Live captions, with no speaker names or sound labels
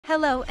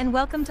Hello and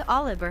welcome to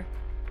Olibr.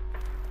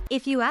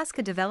 If you ask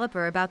a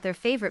developer about their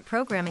favorite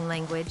programming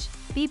language,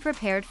 be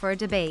prepared for a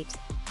debate.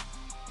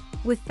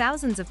 With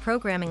thousands of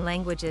programming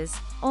languages,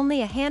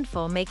 only a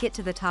handful make it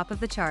to the top of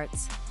the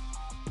charts.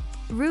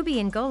 Ruby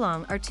and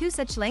Golang are two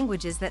such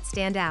languages that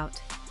stand out.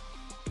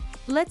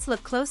 Let's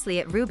look closely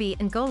at Ruby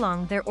and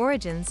Golang, their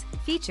origins,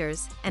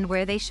 features, and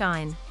where they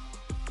shine.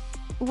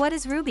 What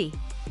is Ruby?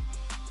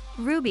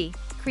 Ruby,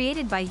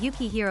 created by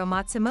Yukihiro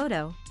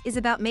Matsumoto, is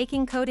about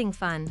making coding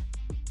fun.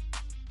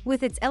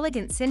 With its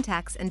elegant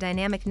syntax and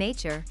dynamic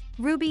nature,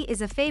 Ruby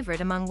is a favorite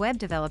among web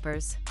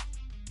developers.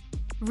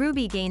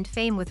 Ruby gained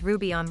fame with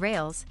Ruby on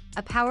Rails,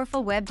 a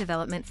powerful web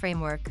development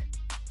framework.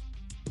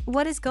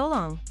 What is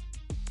Golang?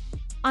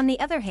 On the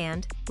other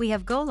hand, we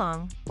have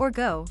Golang, or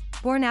Go,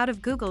 born out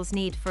of Google's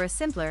need for a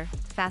simpler,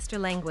 faster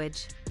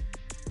language.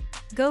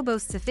 Go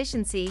boasts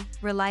efficiency,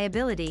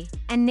 reliability,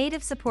 and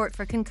native support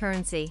for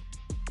concurrency.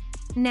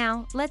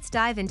 Now, let's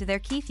dive into their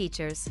key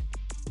features.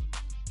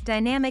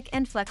 Dynamic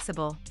and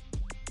flexible.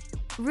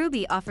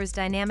 Ruby offers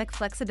dynamic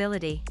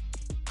flexibility.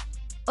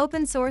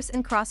 Open source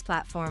and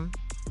cross-platform.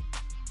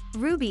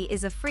 Ruby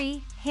is a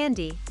free,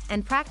 handy,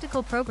 and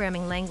practical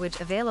programming language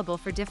available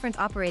for different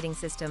operating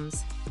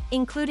systems,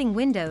 including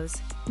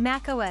Windows,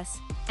 Mac OS,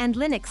 and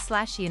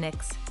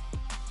Linux/Unix.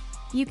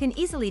 You can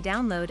easily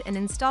download and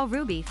install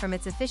Ruby from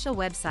its official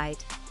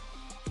website.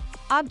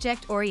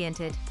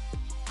 Object-oriented.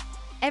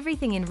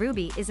 Everything in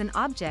Ruby is an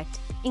object,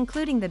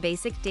 including the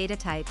basic data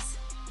types.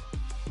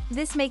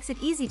 This makes it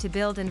easy to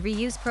build and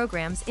reuse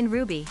programs in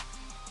Ruby.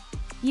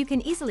 You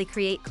can easily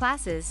create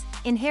classes,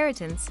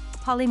 inheritance,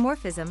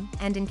 polymorphism,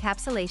 and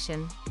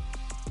encapsulation.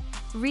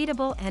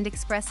 Readable and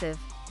expressive.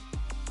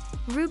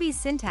 Ruby's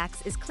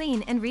syntax is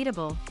clean and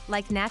readable,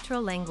 like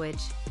natural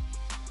language.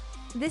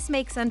 This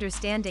makes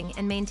understanding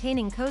and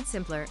maintaining code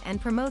simpler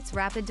and promotes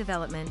rapid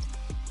development.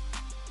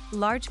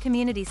 Large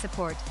community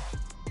support.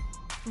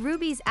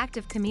 Ruby's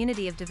active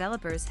community of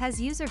developers has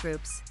user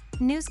groups,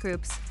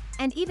 newsgroups,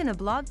 and even a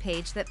blog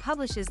page that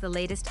publishes the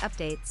latest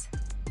updates.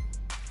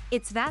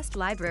 Its vast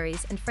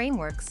libraries and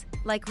frameworks,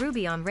 like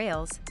Ruby on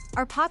Rails,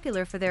 are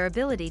popular for their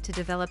ability to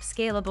develop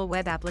scalable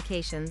web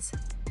applications.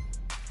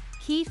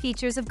 Key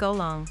features of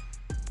Golang.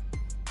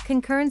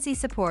 Concurrency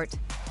support.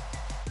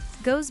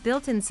 Go's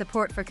built-in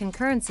support for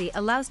concurrency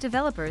allows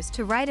developers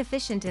to write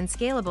efficient and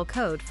scalable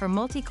code for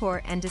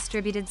multi-core and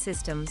distributed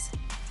systems.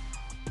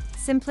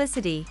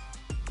 Simplicity.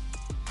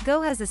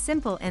 Go has a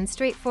simple and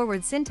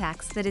straightforward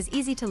syntax that is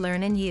easy to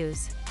learn and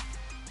use.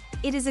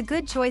 It is a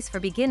good choice for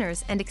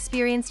beginners and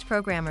experienced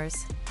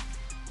programmers.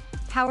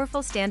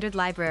 Powerful standard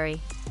library.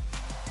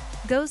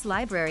 Go's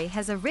library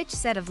has a rich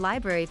set of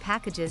library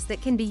packages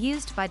that can be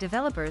used by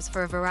developers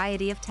for a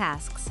variety of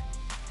tasks.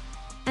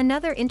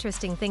 Another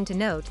interesting thing to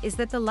note is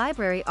that the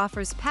library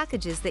offers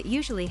packages that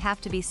usually have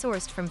to be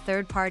sourced from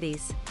third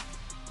parties.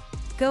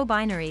 Go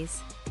binaries.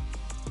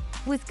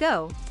 With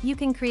Go, you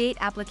can create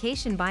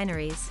application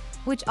binaries,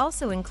 which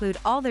also include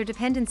all their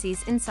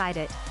dependencies inside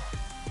it.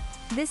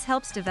 This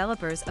helps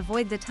developers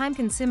avoid the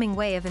time-consuming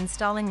way of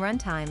installing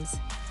runtimes.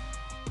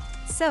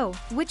 So,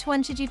 which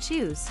one should you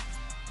choose?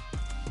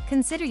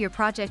 Consider your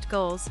project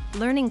goals,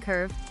 learning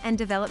curve, and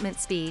development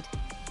speed.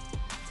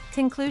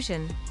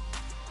 Conclusion.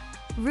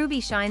 Ruby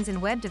shines in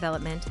web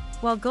development,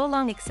 while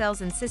Golang excels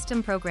in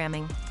system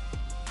programming.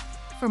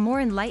 For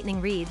more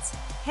enlightening reads,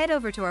 head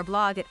over to our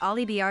blog at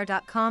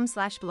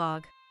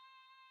olibr.com/blog.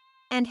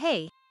 And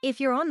hey, if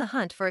you're on the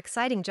hunt for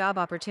exciting job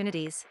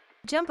opportunities,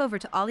 jump over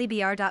to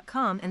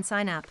olibr.com and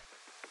sign up.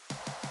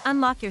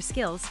 Unlock your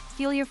skills,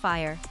 fuel your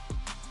fire.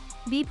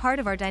 Be part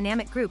of our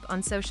dynamic group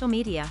on social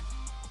media.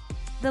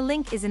 The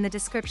link is in the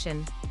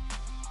description.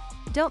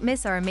 Don't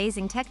miss our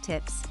amazing tech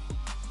tips.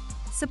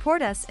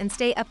 Support us and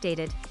stay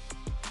updated.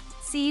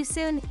 See you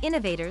soon,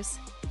 innovators!